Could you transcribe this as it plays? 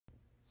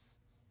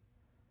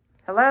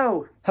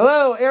Hello.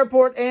 Hello,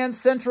 Airport and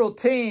Central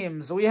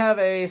teams. We have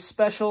a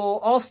special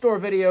all-store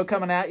video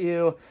coming at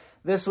you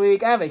this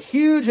week. I have a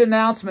huge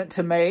announcement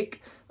to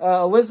make.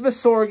 Elizabeth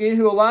Sorge,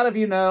 who a lot of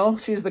you know,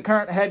 she's the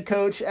current head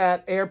coach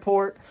at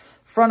Airport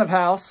front of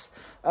house.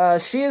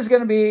 She is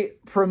going to be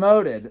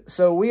promoted.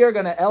 So we are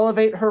going to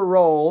elevate her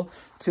role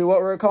to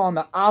what we're calling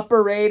the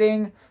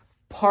operating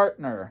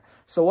partner.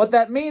 So what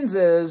that means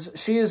is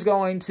she is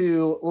going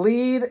to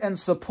lead and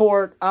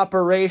support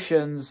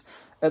operations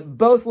at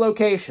both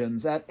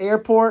locations, at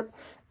Airport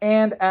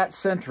and at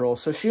Central.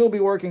 So she'll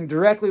be working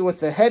directly with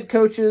the head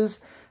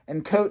coaches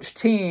and coach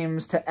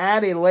teams to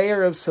add a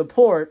layer of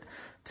support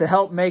to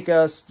help make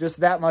us just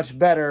that much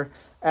better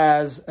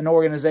as an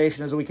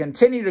organization as we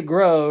continue to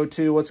grow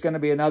to what's going to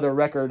be another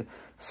record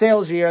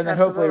sales year and then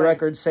hopefully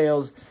record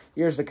sales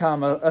years to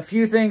come. A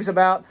few things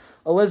about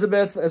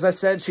Elizabeth. As I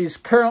said, she's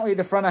currently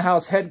the front of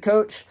house head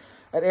coach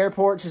at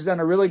Airport. She's done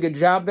a really good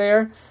job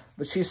there,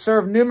 but she's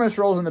served numerous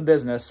roles in the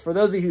business. For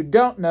those of you who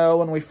don't know,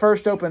 when we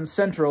first opened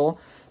Central,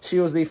 she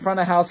was the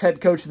front of house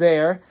head coach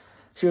there.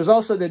 She was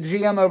also the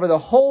GM over the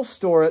whole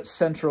store at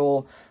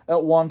Central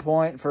at one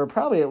point for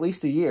probably at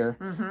least a year.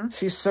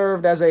 She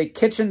served as a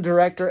kitchen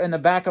director in the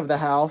back of the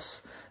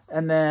house,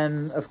 and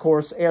then, of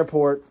course,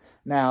 Airport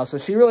now. So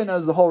she really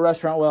knows the whole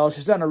restaurant well.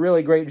 She's done a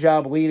really great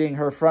job leading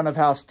her front of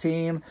house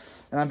team,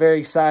 and I'm very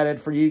excited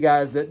for you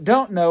guys that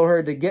don't know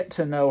her to get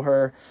to know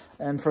her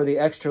and for the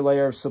extra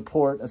layer of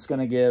support that's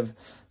going to give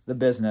the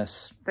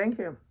business. Thank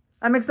you.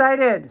 I'm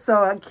excited.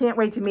 So I can't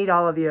wait to meet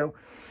all of you.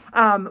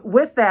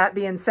 With that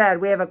being said,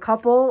 we have a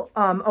couple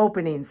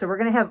openings. So we're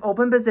going to have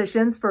open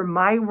positions for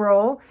my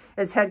role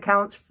as head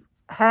coach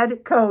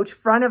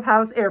front of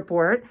house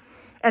Airport.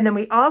 And then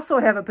we also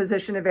have a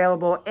position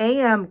available,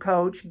 AM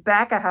coach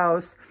back of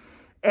house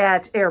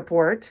at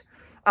Airport.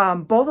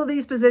 Both of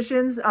these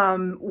positions,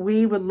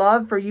 we would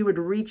love for you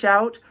to reach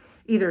out,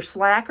 either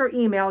Slack or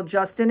email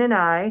Justin and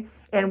I,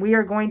 and we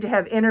are going to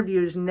have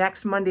interviews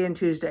next Monday and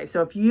Tuesday.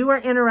 So if you are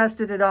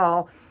interested at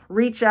all,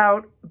 reach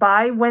out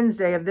by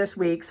Wednesday of this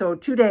week, so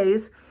 2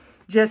 days,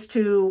 just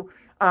to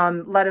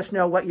let us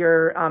know what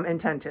your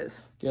intent is.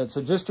 Good.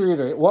 So just to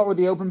reiterate, what were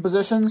the open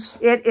positions?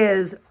 It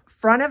is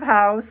front of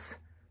house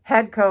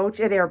head coach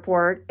at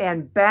Airport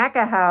and back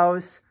of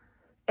house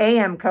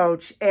AM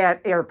coach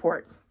at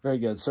Airport. Very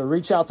good. So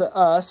reach out to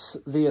us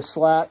via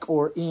Slack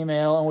or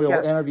email, and we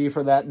will interview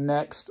for that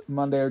next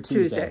Monday or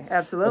Tuesday.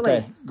 Absolutely.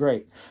 Okay,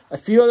 great. A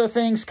few other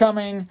things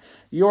coming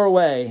your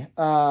way.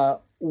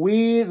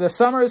 The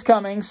summer is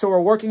coming, so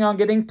we're working on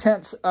getting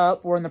tents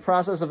up. We're in the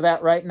process of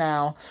that right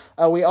now.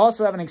 We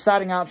also have an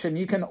exciting option.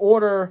 You can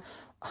order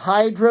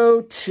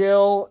Hydro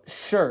Chill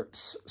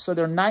shirts. So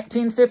they're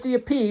 $19.50 a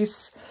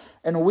piece,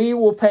 and we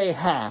will pay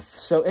half.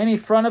 So any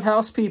front of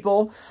house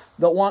people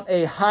that want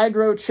a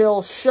Hydro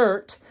Chill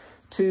shirt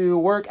to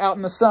work out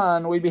in the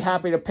sun, we'd be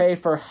happy to pay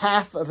for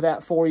half of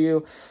that for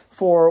you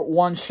for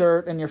one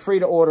shirt, and you're free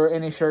to order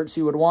any shirts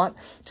you would want.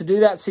 To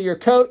do that, see your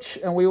coach,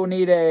 and we will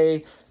need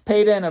a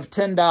paid-in of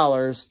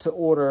 $10 to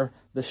order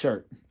the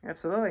shirt.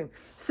 Absolutely.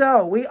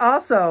 So we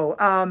also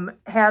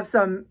have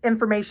some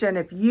information.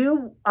 If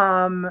you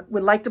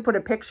would like to put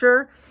a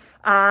picture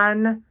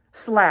on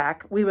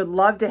Slack, we would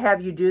love to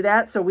have you do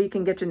that so we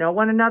can get to know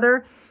one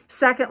another.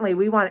 Secondly,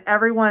 we want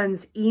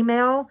everyone's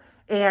email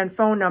and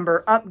phone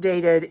number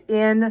updated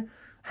in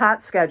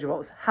Hot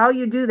Schedules. How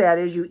you do that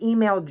is you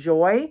email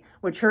Joy,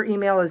 which her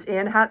email is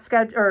in Hot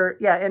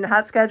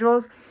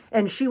Schedules,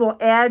 and she will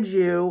add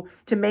you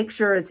to make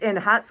sure it's in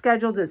Hot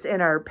Schedules, it's in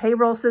our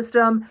payroll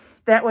system.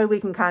 That way we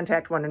can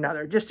contact one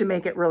another, just to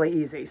make it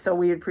really easy. So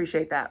we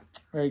appreciate that.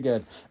 Very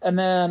good. And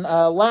then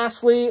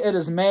lastly, it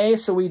is May,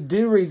 so we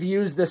do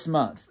reviews this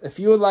month. If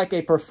you would like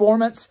a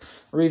performance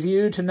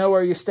review to know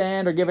where you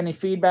stand or give any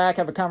feedback,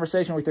 have a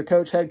conversation with your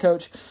coach, head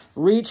coach,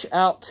 reach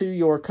out to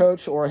your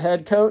coach or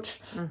head coach,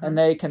 and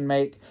they can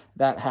make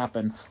that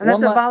happen. And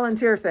that's a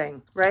volunteer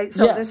thing, right?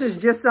 So this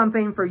is just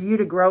something for you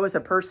to grow as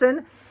a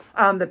person.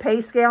 The pay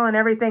scale and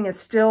everything is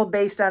still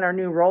based on our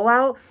new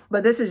rollout,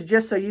 but this is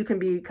just so you can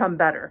become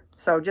better.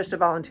 So just a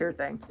volunteer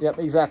thing. Yep,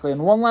 exactly.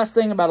 And one last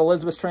thing about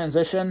Elizabeth's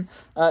transition,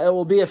 it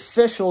will be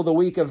official the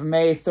week of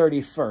May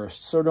 31st.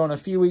 So we're doing a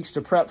few weeks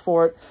to prep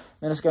for it,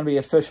 then it's going to be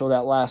official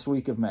that last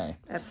week of May.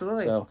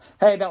 Absolutely. So,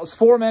 hey, that was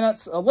 4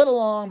 minutes, a little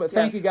long, but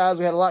thank you guys.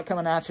 We had a lot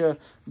coming at you.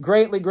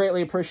 Greatly,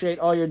 greatly appreciate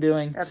all you're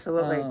doing.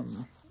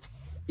 Absolutely.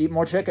 Eat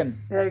more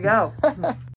chicken. There you go.